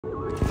Back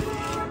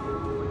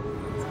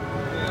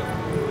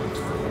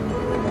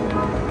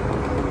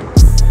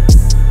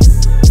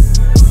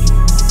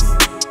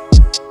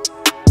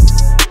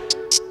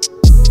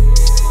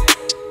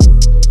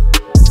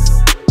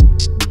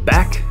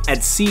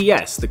at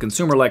CES, the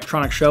Consumer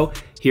Electronics Show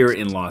here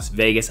in Las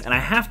Vegas, and I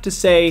have to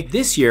say,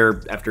 this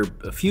year, after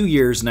a few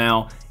years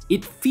now,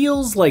 it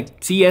feels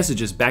like CES is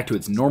just back to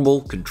its normal,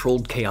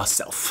 controlled chaos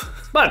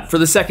self. But for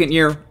the second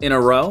year in a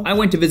row, I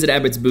went to visit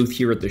Abbott's booth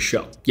here at the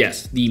show.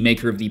 Yes, the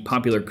maker of the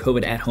popular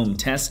COVID at-home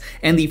tests,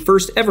 and the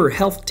first ever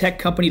health tech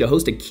company to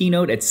host a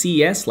keynote at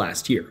CES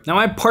last year. Now,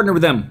 I partnered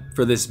with them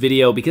for this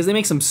video because they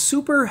make some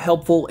super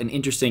helpful and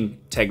interesting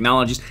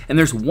technologies, and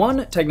there's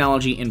one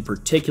technology in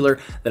particular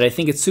that I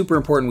think it's super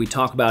important we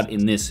talk about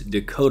in this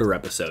decoder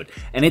episode,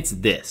 and it's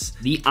this,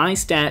 the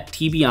iStat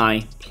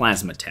TBI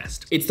plasma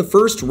test. It's the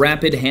first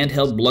rapid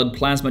handheld blood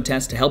plasma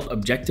test to help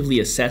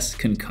objectively assess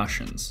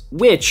concussions,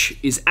 which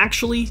is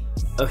actually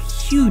a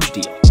huge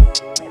deal.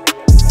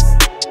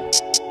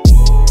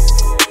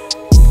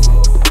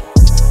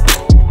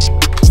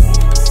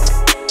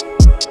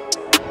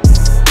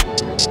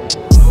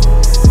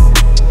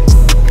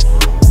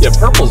 Yeah,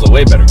 purple's a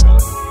way better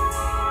color.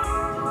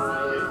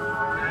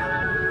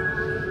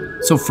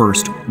 So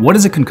first, what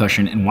is a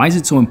concussion and why is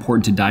it so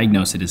important to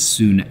diagnose it as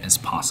soon as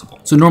possible?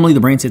 So normally the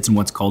brain sits in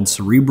what's called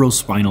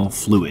cerebrospinal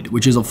fluid,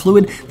 which is a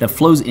fluid that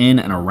flows in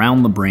and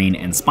around the brain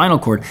and spinal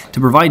cord to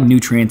provide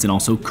nutrients and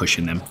also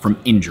cushion them from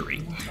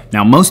injury.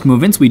 Now, most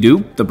movements we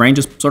do, the brain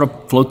just sort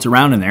of floats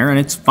around in there and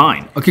it's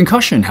fine. A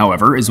concussion,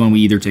 however, is when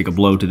we either take a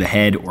blow to the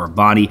head or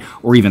body,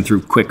 or even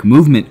through quick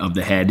movement of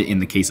the head in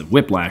the case of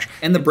whiplash,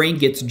 and the brain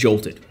gets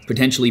jolted,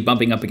 potentially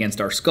bumping up against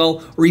our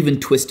skull or even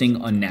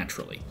twisting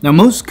unnaturally. Now,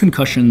 most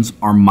concussions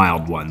are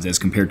mild ones as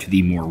compared to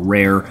the more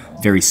rare,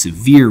 very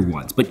severe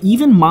ones, but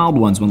even mild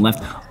ones when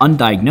left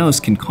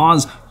undiagnosed can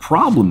cause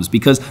problems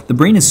because the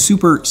brain is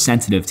super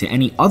sensitive to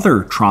any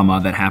other trauma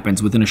that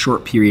happens within a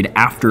short period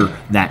after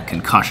that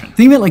concussion.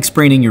 Think of it like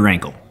spraining your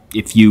ankle.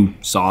 If you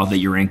saw that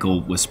your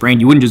ankle was sprained,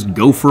 you wouldn't just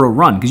go for a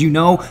run because you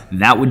know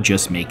that would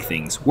just make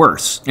things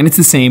worse. And it's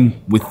the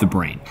same with the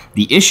brain.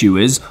 The issue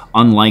is,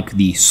 unlike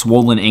the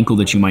swollen ankle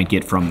that you might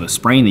get from the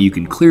sprain that you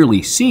can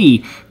clearly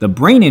see, the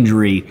brain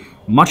injury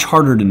much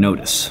harder to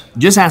notice.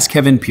 Just ask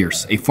Kevin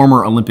Pierce, a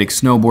former Olympic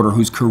snowboarder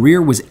whose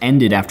career was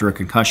ended after a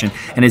concussion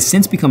and has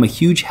since become a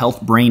huge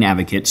health brain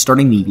advocate,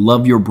 starting the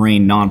Love Your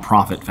Brain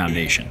nonprofit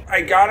foundation.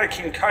 I got a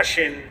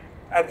concussion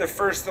at the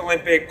first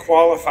Olympic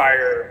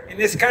qualifier, and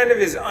this kind of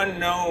is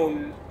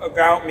unknown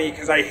about me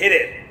because I hid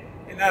it.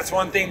 And that's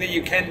one thing that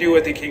you can do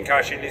with a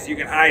concussion is you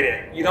can hide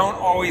it. You don't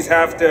always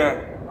have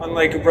to,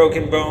 unlike a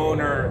broken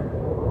bone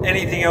or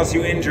anything else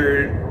you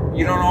injured,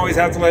 you don't always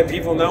have to let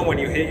people know when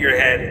you hit your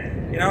head.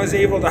 And I was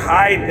able to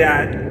hide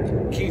that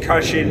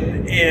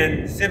concussion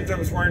and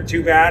symptoms weren't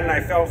too bad and I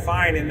felt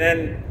fine. And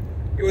then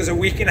it was a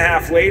week and a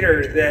half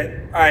later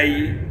that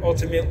I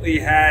ultimately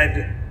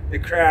had the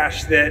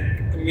crash that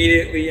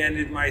immediately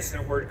ended my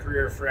snowboard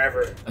career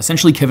forever.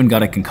 Essentially, Kevin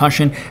got a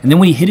concussion, and then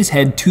when he hit his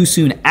head too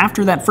soon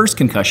after that first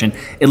concussion,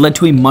 it led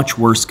to a much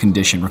worse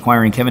condition,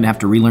 requiring Kevin to have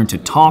to relearn to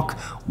talk,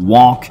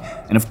 walk,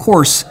 and of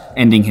course,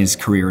 ending his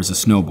career as a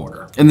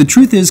snowboarder. And the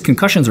truth is,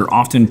 concussions are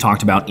often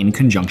talked about in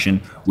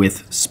conjunction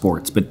with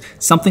sports, but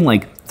something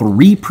like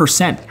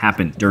 3%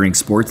 happen during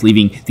sports,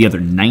 leaving the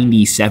other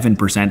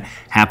 97%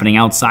 happening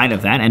outside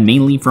of that, and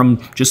mainly from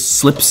just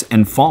slips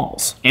and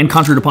falls. And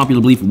contrary to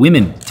popular belief,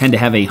 women tend to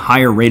have a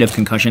higher rate of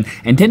concussion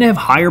and tend to have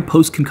higher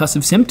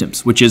post-concussive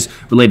symptoms, which is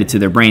related to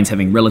their brains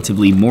having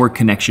relatively more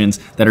connections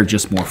that are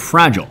just more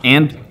fragile.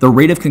 And the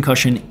rate of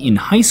concussion in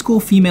high school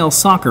female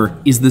soccer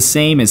is the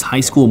same as high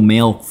school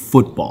male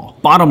football.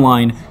 Bottom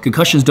line,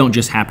 concussions don't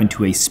just happen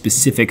to a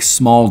specific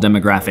small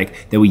demographic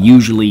that we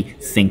usually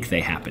think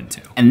they happen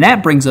to. And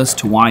that brings us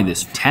to why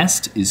this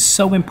test is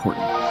so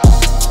important.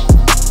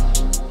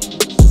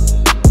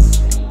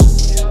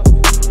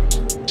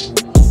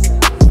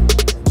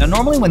 Now,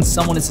 normally when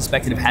someone is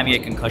suspected of having a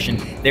concussion,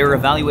 they are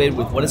evaluated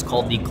with what is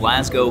called the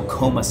Glasgow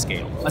Coma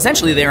Scale.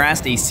 Essentially, they are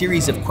asked a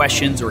series of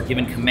questions or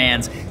given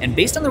commands, and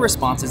based on the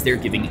responses, they're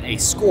giving a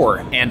score.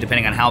 And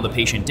depending on how the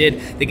patient did,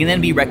 they can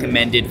then be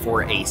recommended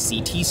for a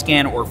CT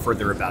scan or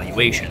further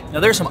evaluation. Now,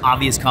 there are some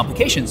obvious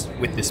complications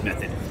with this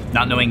method.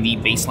 Not knowing the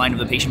baseline of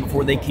the patient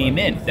before they came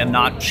in, them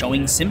not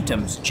showing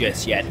symptoms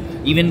just yet.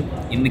 Even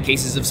in the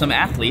cases of some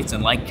athletes,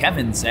 and like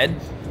Kevin said,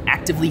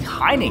 actively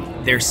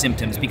hiding their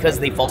symptoms because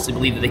they falsely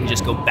believe that they can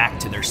just go back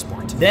to their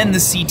sport. Then the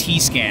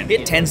CT scan.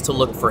 It tends to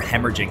look for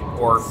hemorrhaging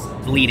or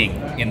bleeding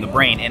in the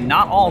brain, and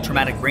not all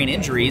traumatic brain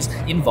injuries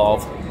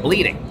involve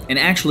bleeding. And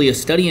actually, a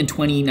study in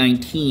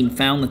 2019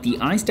 found that the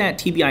iStat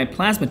TBI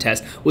plasma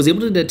test was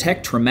able to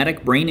detect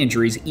traumatic brain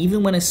injuries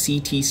even when a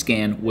CT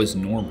scan was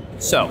normal.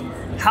 So,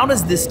 how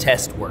does this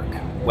test work?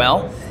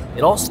 Well,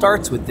 it all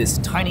starts with this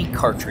tiny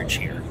cartridge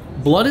here.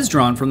 Blood is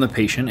drawn from the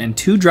patient and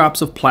 2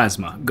 drops of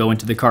plasma go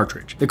into the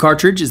cartridge. The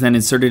cartridge is then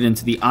inserted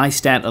into the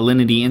iStat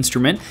Alinity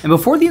instrument, and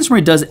before the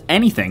instrument does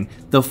anything,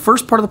 the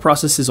first part of the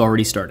process is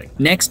already starting.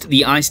 Next,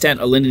 the iStat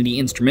Alinity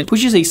instrument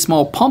pushes a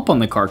small pump on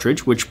the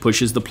cartridge, which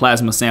pushes the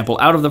plasma sample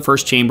out of the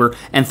first chamber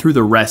and through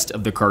the rest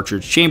of the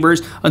cartridge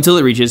chambers until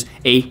it reaches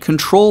a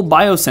control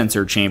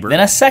biosensor chamber.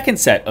 Then a second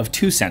set of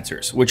 2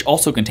 sensors, which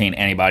also contain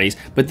antibodies,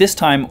 but this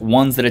time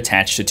ones that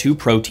attach to 2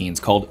 proteins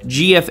called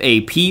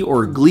GFAP,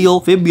 or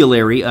glial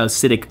fibrillary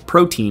acidic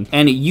protein,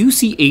 and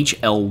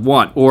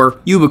UCHL1, or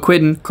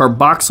ubiquitin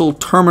carboxyl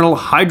terminal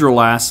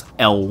hydrolase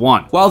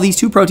L1. While these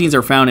 2 proteins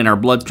are found in our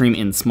bloodstream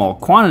in small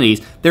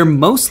quantities, they're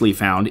mostly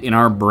found in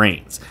our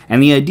brains.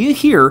 And the idea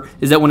here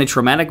is that when a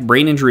traumatic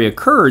brain injury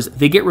occurs,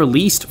 they get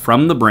released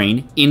from the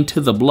brain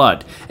into the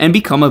blood and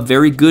become a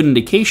very good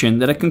indication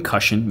that a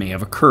concussion may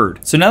have occurred.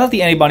 So now that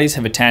the antibodies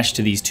have attached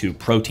to these 2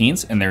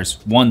 proteins, and there's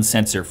 1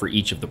 sensor for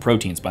each of the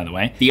proteins, by the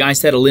way, the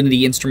iStat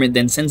Alinity instrument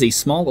then sends a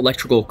small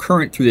electrical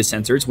current through the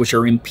sensors, which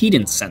are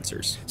impedance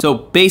sensors. So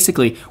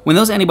basically, when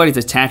those antibodies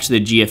attach to the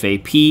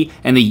GFAP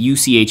and the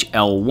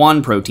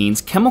UCHL1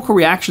 proteins, chemical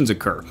reactions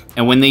occur.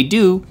 And when they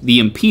do, the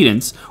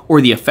impedance,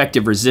 or the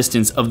effective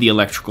resistance of the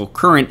electrical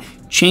current,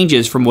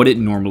 changes from what it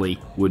normally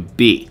would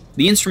be.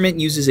 The instrument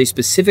uses a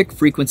specific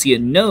frequency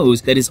it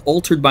knows that is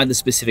altered by the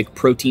specific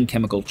protein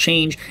chemical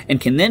change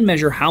and can then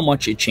measure how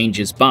much it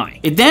changes by.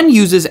 It then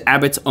uses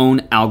Abbott's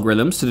own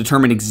algorithms to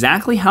determine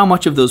exactly how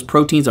much of those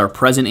proteins are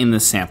present in the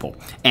sample.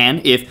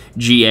 And if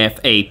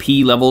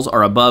GFAP levels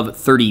are above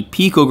 30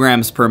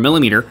 picograms per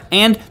milliliter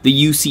and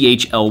the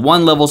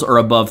UCHL1 levels are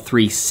above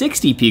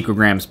 360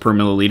 picograms per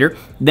milliliter,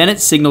 then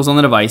it signals on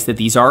the device that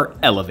these are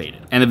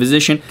elevated. And the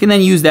physician can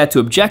then use that to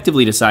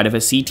objectively decide if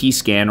a CT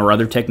scan or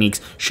other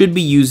techniques should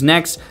be used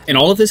next, and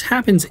all of this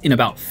happens in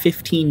about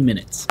 15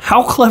 minutes.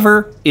 How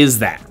clever is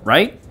that,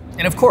 right?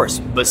 And of course,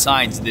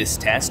 besides this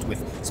test,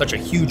 with such a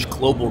huge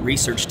global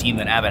research team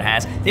that Abbott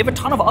has, they have a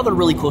ton of other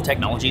really cool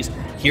technologies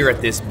here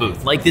at this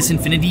booth, like this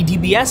Infinity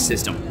DBS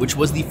system, which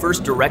was the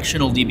first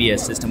directional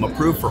DBS system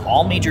approved for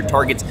all major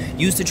targets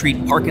used to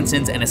treat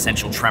Parkinson's and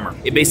essential tremor.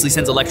 It basically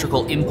sends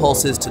electrical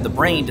impulses to the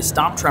brain to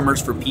stop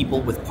tremors for people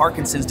with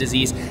Parkinson's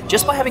disease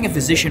just by having a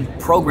physician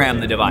program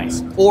the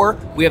device. Or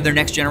we have their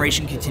next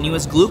generation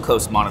continuous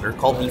glucose monitor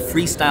called the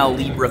Freestyle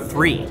Libre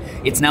 3.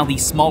 It's now the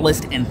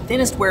smallest and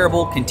thinnest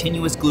wearable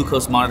continuous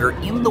glucose monitor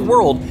in the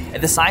world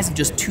at the size of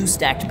just 2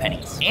 stacked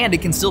pennies. And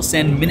it can still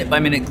send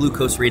minute-by-minute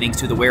glucose readings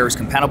to the wearer's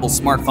compatible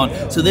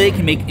smartphone so that they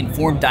can make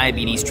informed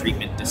diabetes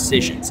treatment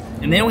decisions.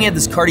 And then we have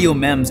this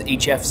CardioMEMS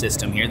HF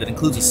system here that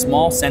includes a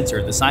small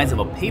sensor the size of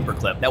a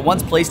paperclip that,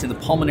 once placed in the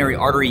pulmonary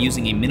artery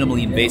using a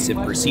minimally invasive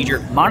procedure,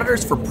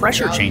 monitors for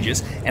pressure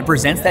changes and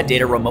presents that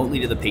data remotely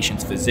to the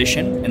patient's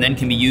physician, and then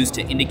can be used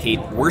to indicate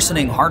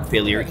worsening heart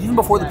failure even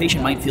before the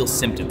patient might feel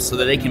symptoms so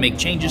that they can make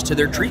changes to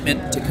their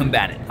treatment to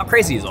combat it. How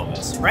crazy is all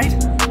this, right?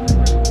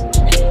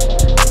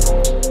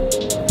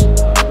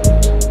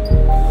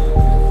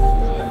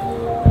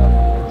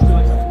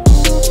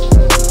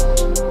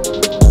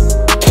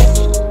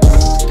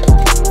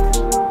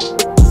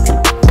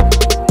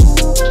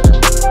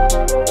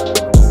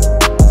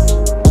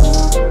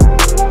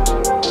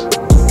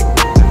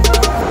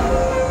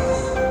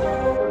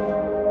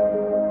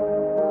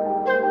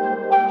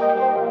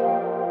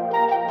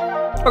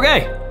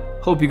 Okay,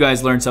 hope you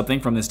guys learned something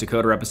from this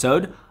decoder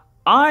episode.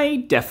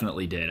 I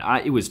definitely did.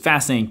 It was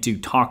fascinating to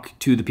talk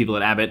to the people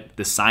at Abbott,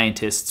 the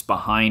scientists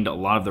behind a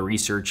lot of the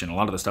research and a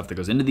lot of the stuff that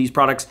goes into these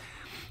products.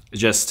 It's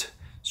just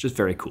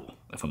very cool,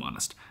 if I'm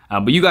honest.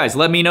 But you guys,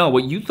 let me know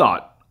what you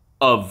thought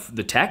of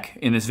the tech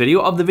in this video,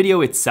 of the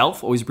video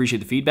itself. Always appreciate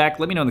the feedback.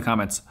 Let me know in the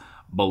comments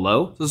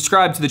below.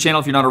 Subscribe to the channel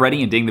if you're not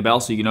already and ding the bell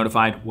so you get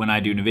notified when I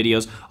do new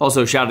videos.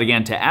 Also, shout out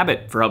again to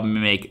Abbott for helping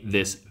me make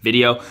this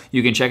video.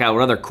 You can check out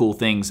what other cool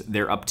things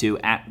they're up to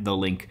at the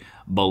link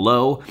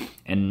below.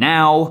 And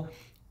now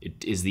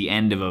it is the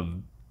end of a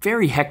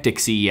very hectic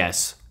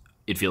CES,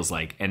 it feels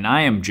like, and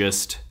I'm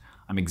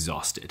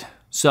exhausted.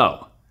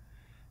 So,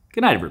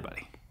 good night,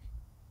 everybody.